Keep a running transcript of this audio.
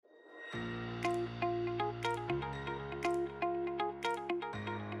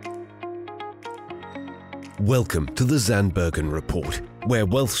Welcome to the Zandbergen Report, where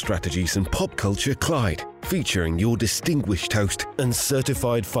wealth strategies and pop culture collide, featuring your distinguished host and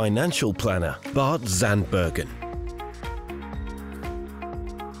certified financial planner, Bart Zandbergen.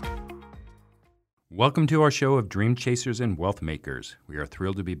 Welcome to our show of Dream Chasers and Wealth Makers. We are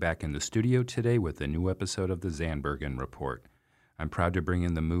thrilled to be back in the studio today with a new episode of the Zandbergen Report. I'm proud to bring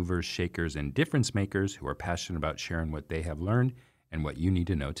in the movers, shakers, and difference makers who are passionate about sharing what they have learned and what you need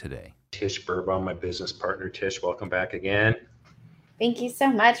to know today. Tish Berbaum, my business partner. Tish, welcome back again. Thank you so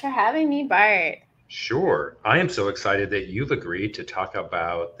much for having me, Bart. Sure. I am so excited that you've agreed to talk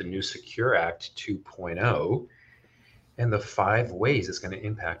about the new Secure Act 2.0 and the 5 ways it's going to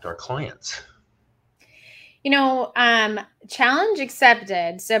impact our clients. You know, challenge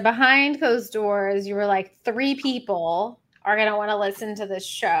accepted. So behind closed doors, you were like 3 people are going to want to listen to this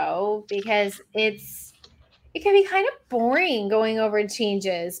show because it can be kind of boring going over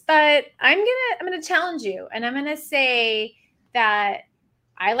changes, but I'm gonna challenge you, and I'm gonna say that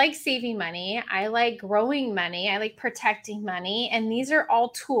I like saving money, I like growing money, I like protecting money, and these are all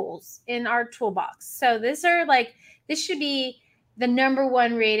tools in our toolbox. So this should be the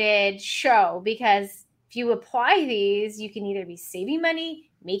 #1 rated show, because if you apply these, you can either be saving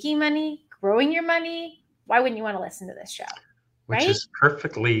money, making money, growing your money. Why wouldn't you want to listen to this show? Which is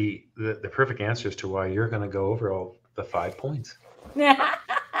perfectly the perfect answer as to why you're going to go over all the 5 points. Okay,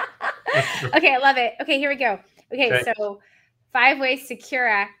 I love it. Okay, here we go. Okay. So 5 ways Secure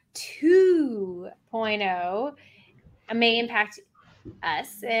Act 2.0 may impact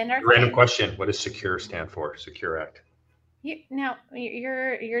us and our Random question. What does SECURE stand for? Secure Act.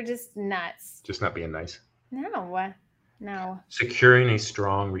 You're just nuts. Just not being nice? No. Securing a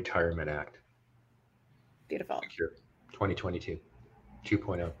Strong Retirement Act. Beautiful. Secure. 2022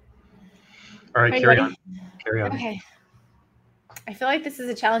 2.0. All right, carry on. Okay. I feel like this is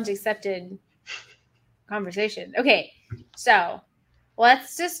a challenge accepted conversation. Okay, so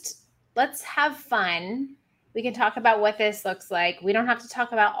let's have fun. We can talk about what this looks like. We don't have to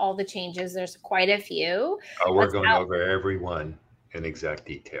talk about all the changes. There's quite a few. Oh, we're going over every one in exact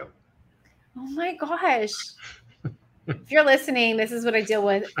detail. Oh my gosh. If you're listening, this is what I deal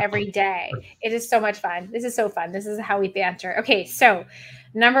with every day. It is so much fun. This is so fun. This is how we banter. Okay, so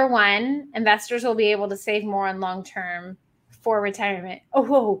 #1, investors will be able to save more on long-term for retirement. Oh,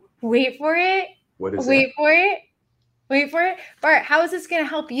 whoa, wait for it. What is Wait for it. Wait for it. Bart, how is this going to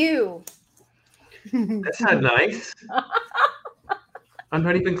help you? That's not nice. I'm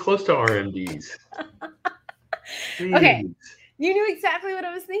not even close to RMDs. Okay, you knew exactly what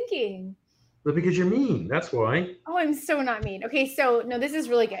I was thinking. Well, because you're mean. That's why. Oh, I'm so not mean. Okay, so no, this is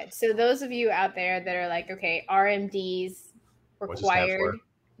really good. So those of you out there that are like, okay, RMDs, required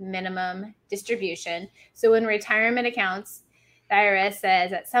minimum distribution. So in retirement accounts, the IRS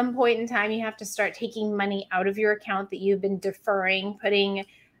says at some point in time, you have to start taking money out of your account that you've been deferring, putting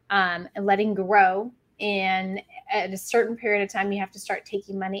and letting grow. And at a certain period of time, you have to start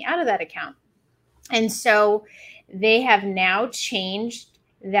taking money out of that account. And so they have now changed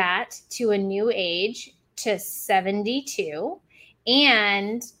that to a new age, to 72.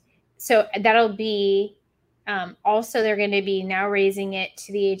 And so that'll be also, they're going to be now raising it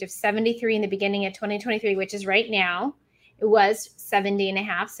to the age of 73 in the beginning of 2023, which is right now. It was 70 and a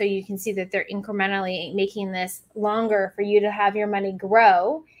half. So you can see that they're incrementally making this longer for you to have your money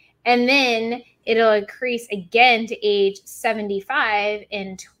grow. And then it'll increase again to age 75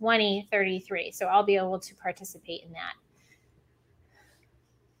 in 2033. So I'll be able to participate in that.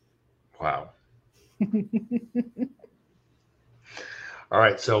 Wow. All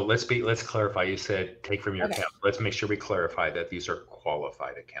right. So let's clarify. You said take from your account. Let's make sure we clarify that these are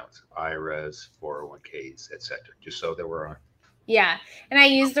qualified accounts, IRAs, 401ks, etc. Just so that we're on. Yeah. And I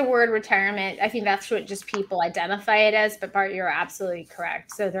use the word retirement. I think that's what just people identify it as. But Bart, you're absolutely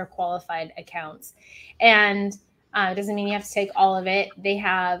correct. So they're qualified accounts. And it doesn't mean you have to take all of it. They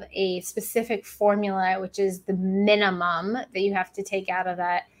have a specific formula, which is the minimum that you have to take out of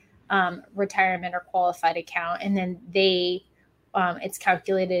that retirement or qualified account. And then it's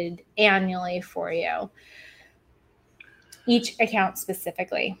calculated annually for you. Each account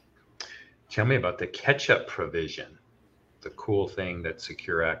specifically. Tell me about the catch-up provision. The cool thing that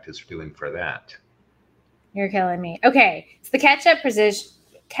Secure Act is doing for that. You're killing me. Okay. So the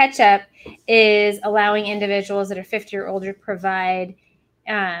catch-up is allowing individuals that are 50 or older to provide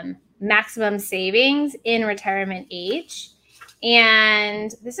maximum savings in retirement age.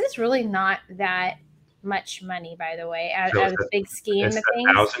 And this is really not that much money, by the way, out of the big scheme of things.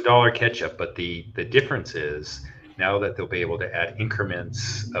 It's a $1,000 catch-up, but the difference is now that they'll be able to add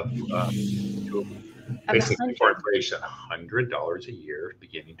increments of basically for inflation, $100 a year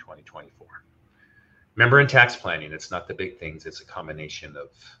beginning 2024. Remember, in tax planning, it's not the big things. It's a combination of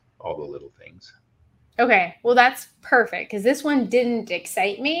all the little things. Okay, well, that's perfect because this one didn't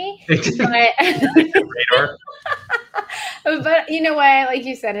excite me. But you know what? Like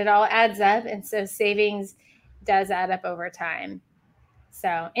you said, it all adds up. And so savings does add up over time.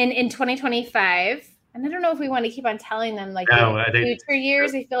 So in 2025, and I don't know if we want to keep on telling them like future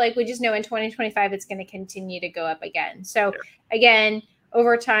years. I feel like we just know in 2025 it's going to continue to go up again. So again,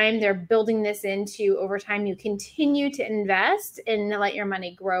 over time, they're building this into over time. You continue to invest and let your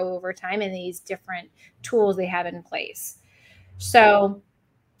money grow over time in these different tools they have in place. So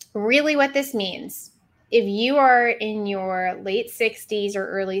really what this means, if you are in your late 60s or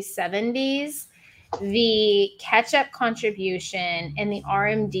early 70s, the catch-up contribution and the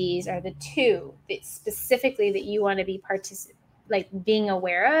RMDs are the two that specifically that you want to be being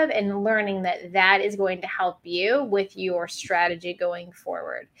aware of and learning that is going to help you with your strategy going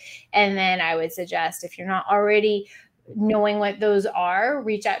forward. And then I would suggest, if you're not already knowing what those are,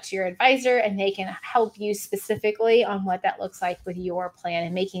 reach out to your advisor and they can help you specifically on what that looks like with your plan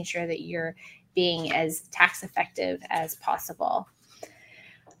and making sure that you're being as tax effective as possible.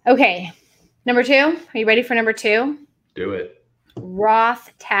 Okay. Number 2, are you ready for number 2? Do it.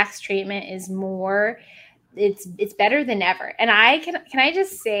 Roth tax treatment is more, it's better than ever. And can I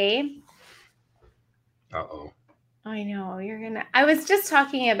just say, I know I was just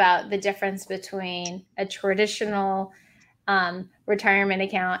talking about the difference between a traditional retirement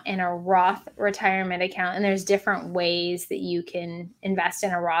account and a Roth retirement account. And there's different ways that you can invest in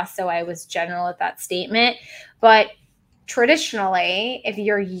a Roth. So I was general with that statement, but traditionally, if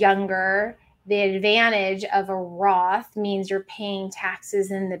you're younger, the advantage of a Roth means you're paying taxes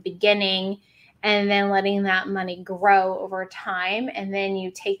in the beginning and then letting that money grow over time. And then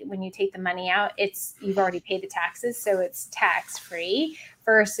when you take the money out, you've already paid the taxes, so it's tax free.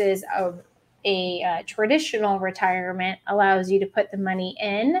 Versus a traditional retirement allows you to put the money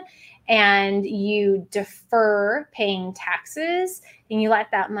in and you defer paying taxes and you let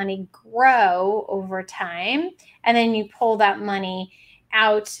that money grow over time. And then you pull that money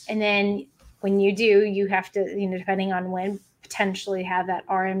out. And then when you do, you have to, depending on when, potentially have that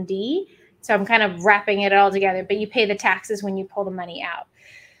RMD. So I'm kind of wrapping it all together, but you pay the taxes when you pull the money out.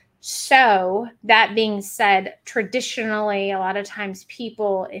 So that being said, traditionally, a lot of times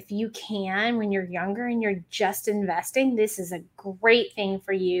people, if you can, when you're younger and you're just investing, this is a great thing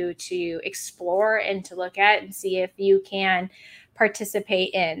for you to explore and to look at and see if you can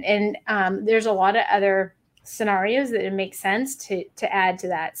participate in. And there's a lot of other scenarios that it makes sense to add to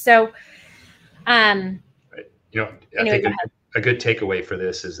that. So, I think a good takeaway for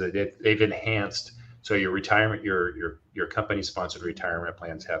this is that they've enhanced. So your retirement, your company sponsored retirement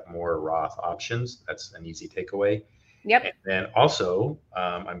plans have more Roth options. That's an easy takeaway. Yep. And then also,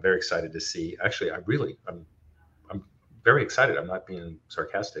 I'm very excited to see. Actually, I'm very excited. I'm not being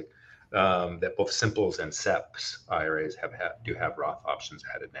sarcastic. That both Simples and SEPs IRAs do have Roth options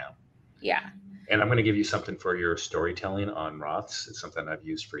added now. Yeah. And I'm going to give you something for your storytelling on Roths. It's something I've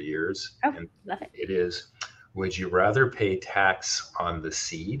used for years. Oh, and love it. It is, would you rather pay tax on the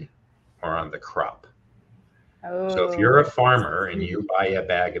seed or on the crop? Oh. So if you're a farmer and you buy a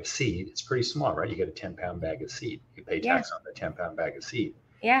bag of seed, it's pretty small, right? You get a 10-pound bag of seed. You pay tax on the 10-pound bag of seed.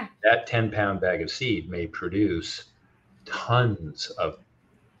 Yeah. That 10-pound bag of seed may produce tons of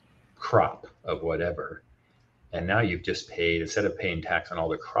crop of whatever. And now you've just paid, instead of paying tax on all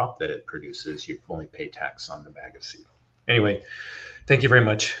the crop that it produces, you've only paid tax on the bag of seed. Anyway, thank you very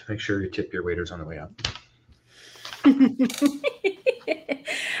much. Make sure you tip your waiters on the way out. I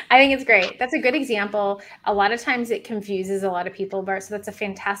think it's great. That's a good example. A lot of times it confuses a lot of people, Bart. So that's a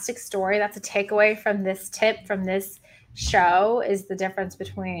fantastic story. That's a takeaway from this tip, from this show, is the difference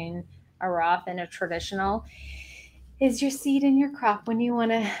between a Roth and a traditional. Is your seed and your crop when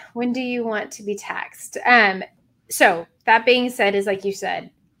do you want to be taxed? So that being said, is like you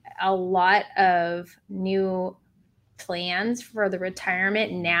said, a lot of new plans for the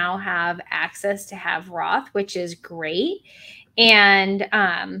retirement now have access to have Roth, which is great. And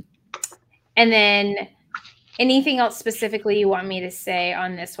then anything else specifically you want me to say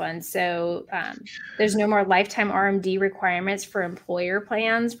on this one? So there's no more lifetime RMD requirements for employer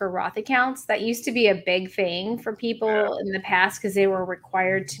plans for Roth accounts. That used to be a big thing for people in the past because they were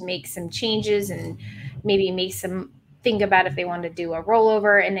required to make some changes and maybe think about if they wanted to do a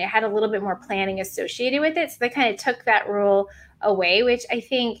rollover, and it had a little bit more planning associated with it. So they kind of took that rule away, which I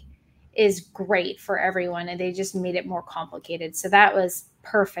think is great for everyone. And they just made it more complicated. So that was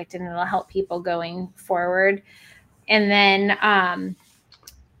perfect. And it'll help people going forward. And then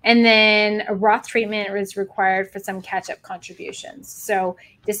And then a Roth treatment is required for some catch-up contributions. So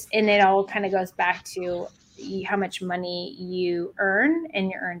and it all kind of goes back to how much money you earn and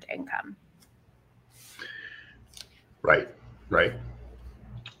your earned income. Right.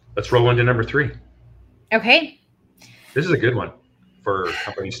 Let's roll into number 3. Okay. This is a good one for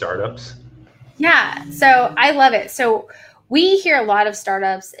company startups. Yeah. So I love it. So we hear a lot of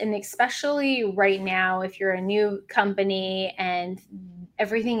startups, and especially right now, if you're a new company and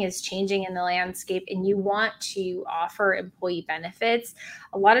everything is changing in the landscape and you want to offer employee benefits,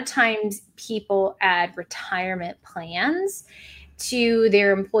 a lot of times people add retirement plans to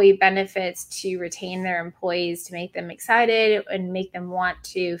their employee benefits to retain their employees, to make them excited and make them want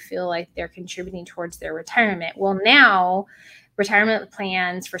to feel like they're contributing towards their retirement. Well, now retirement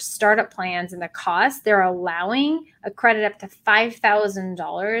plans for startup plans and the cost, they're allowing a credit up to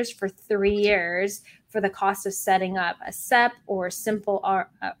 $5,000 for 3 years for the cost of setting up a SEP or a simple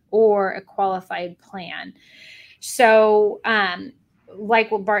or a qualified plan. So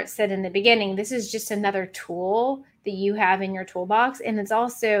like what Bart said in the beginning, this is just another tool that you have in your toolbox. And it's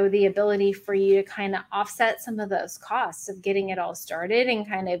also the ability for you to kind of offset some of those costs of getting it all started and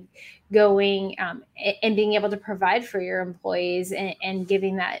kind of going and being able to provide for your employees and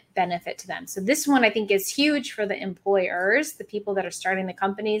giving that benefit to them. So this one I think is huge for the employers, the people that are starting the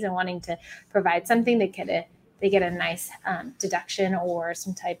companies and wanting to provide something. They get a nice deduction or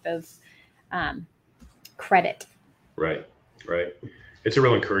some type of credit. Right. It's a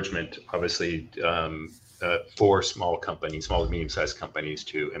real encouragement, obviously, for small companies, small to medium-sized companies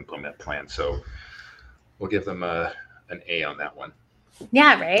to implement plans. So we'll give them an A on that one.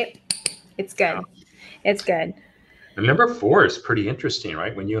 Yeah, right. It's good. It's good. And number 4 is pretty interesting,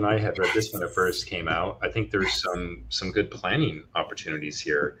 right? When you and I had read this when it first came out, I think there's some good planning opportunities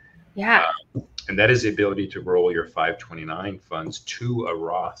here. Yeah. And that is the ability to roll your 529 funds to a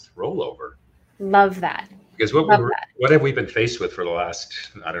Roth rollover. Love that. Because what have we been faced with for the last,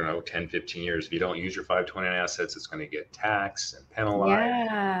 10, 15 years? If you don't use your 529 assets, it's going to get taxed and penalized.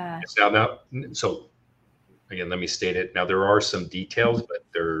 Yeah. So again, let me state it. Now, there are some details, but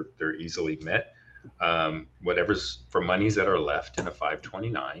they're easily met. Whatever's for monies that are left in a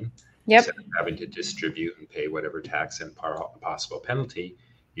 529, instead of having to distribute and pay whatever tax and possible penalty,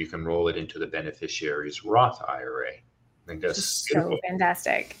 you can roll it into the beneficiary's Roth IRA. And that's so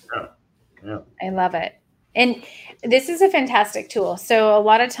fantastic. Yeah. I love it. And this is a fantastic tool. So a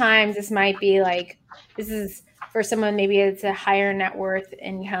lot of times this might be like, this is for someone, maybe it's a higher net worth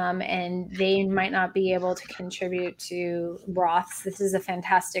income and they might not be able to contribute to Roths. This is a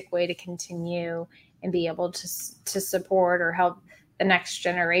fantastic way to continue and be able to support or help the next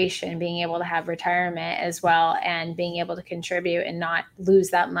generation being able to have retirement as well and being able to contribute and not lose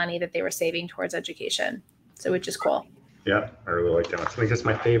that money that they were saving towards education. So which is cool. Yeah, I really like that one. I think that's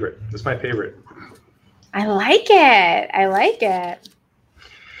my favorite. I like it.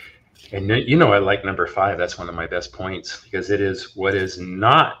 And I like number 5. That's one of my best points because it is what is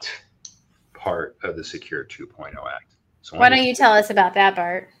not part of the Secure 2.0 Act. So why don't you tell us about that,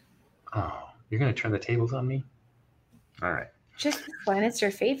 Bart? Oh, you're going to turn the tables on me? All right. Just when it's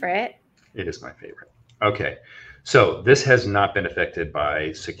your favorite. It is my favorite. Okay. So this has not been affected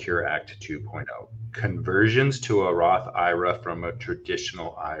by Secure Act 2.0. Conversions to a Roth IRA from a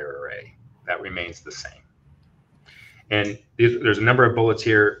traditional IRA. That remains the same. And there's a number of bullets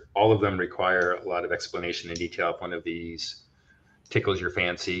here. All of them require a lot of explanation and detail. If one of these tickles your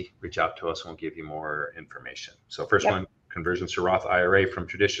fancy, reach out to us and we'll give you more information. So first one, conversions to Roth IRA from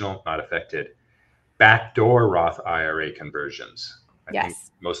traditional, not affected. Backdoor Roth IRA conversions. I think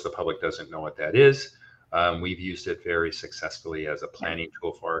most of the public doesn't know what that is. We've used it very successfully as a planning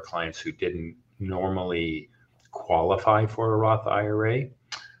tool for our clients who didn't normally qualify for a Roth IRA.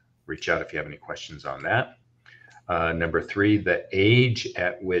 Reach out if you have any questions on that. Number 3, the age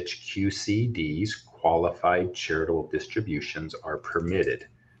at which QCDs, qualified charitable distributions, are permitted.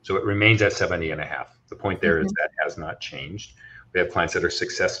 So it remains at 70.5. The point there is that has not changed. We have clients that are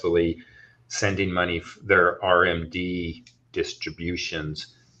successfully sending money, their RMD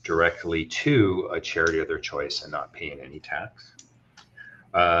distributions, directly to a charity of their choice and not paying any tax.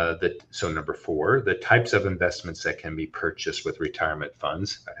 So number 4, the types of investments that can be purchased with retirement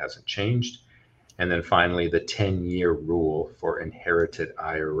funds, that hasn't changed. And then finally, the 10-year rule for inherited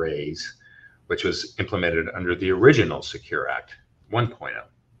IRAs, which was implemented under the original Secure Act 1.0.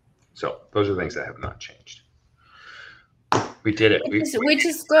 So those are things that have not changed. We did it. Which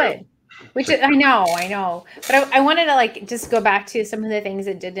is good. I know. But I wanted to just go back to some of the things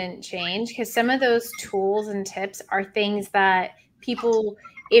that didn't change, because some of those tools and tips are things that people,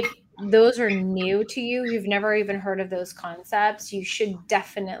 if those are new to you, you've never even heard of those concepts, you should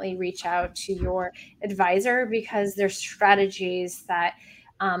definitely reach out to your advisor, because there's strategies that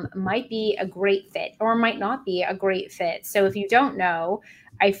might be a great fit or might not be a great fit. So if you don't know,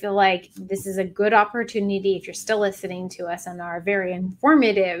 I feel like this is a good opportunity, if you're still listening to us on our very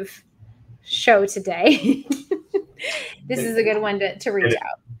informative show today. This is a good one to reach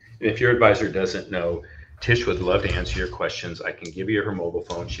out. If your advisor doesn't know, Tish would love to answer your questions. I can give you her mobile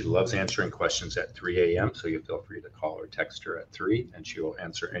phone. She loves answering questions at 3 a.m. So you feel free to call or text her at 3, and she will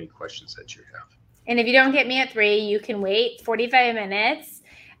answer any questions that you have. And if you don't get me at 3, you can wait 45 minutes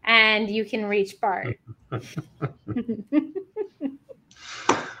and you can reach Bart.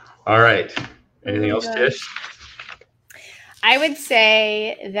 All right. Anything else, Tish? I would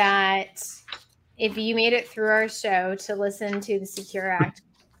say that if you made it through our show to listen to the Secure Act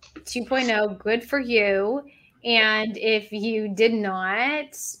 2.0, good for you. And if you did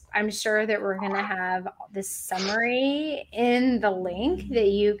not, I'm sure that we're going to have this summary in the link that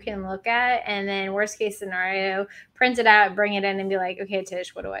you can look at. And then worst case scenario, print it out, bring it in and be like, okay,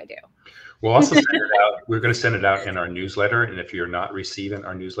 Tish, what do I do? We'll also send it out. We're going to send it out in our newsletter. And if you're not receiving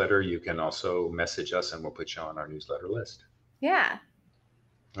our newsletter, you can also message us and we'll put you on our newsletter list. Yeah.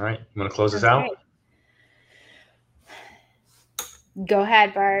 All right. You want to close this out? Right. Go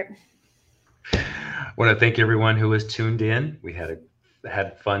ahead, Bart. I want to thank everyone who was tuned in. We had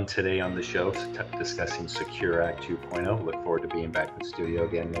fun today on the show discussing Secure Act 2.0. Look forward to being back in the studio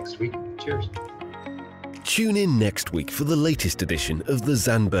again next week. Cheers. Tune in next week for the latest edition of the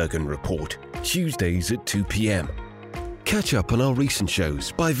Zandbergen Report, Tuesdays at 2 p.m. Catch up on our recent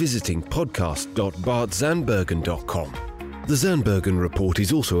shows by visiting podcast.bartzandbergen.com. The Zandbergen Report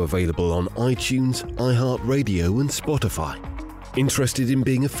is also available on iTunes, iHeartRadio and Spotify. Interested in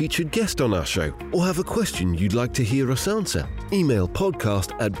being a featured guest on our show, or have a question you'd like to hear us answer? Email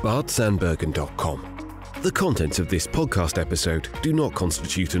podcast@bartzandbergen.com. The contents of this podcast episode do not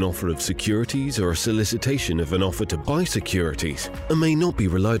constitute an offer of securities or a solicitation of an offer to buy securities, and may not be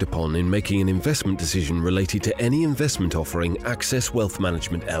relied upon in making an investment decision related to any investment offering Access Wealth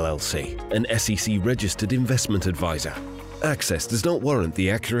Management LLC, an SEC-registered investment advisor. Access does not warrant the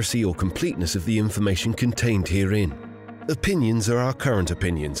accuracy or completeness of the information contained herein. Opinions are our current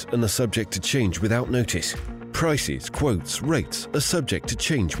opinions and are subject to change without notice. Prices, quotes, rates are subject to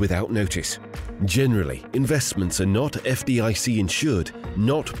change without notice. Generally, investments are not FDIC insured,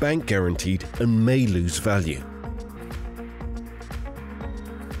 not bank guaranteed, and may lose value.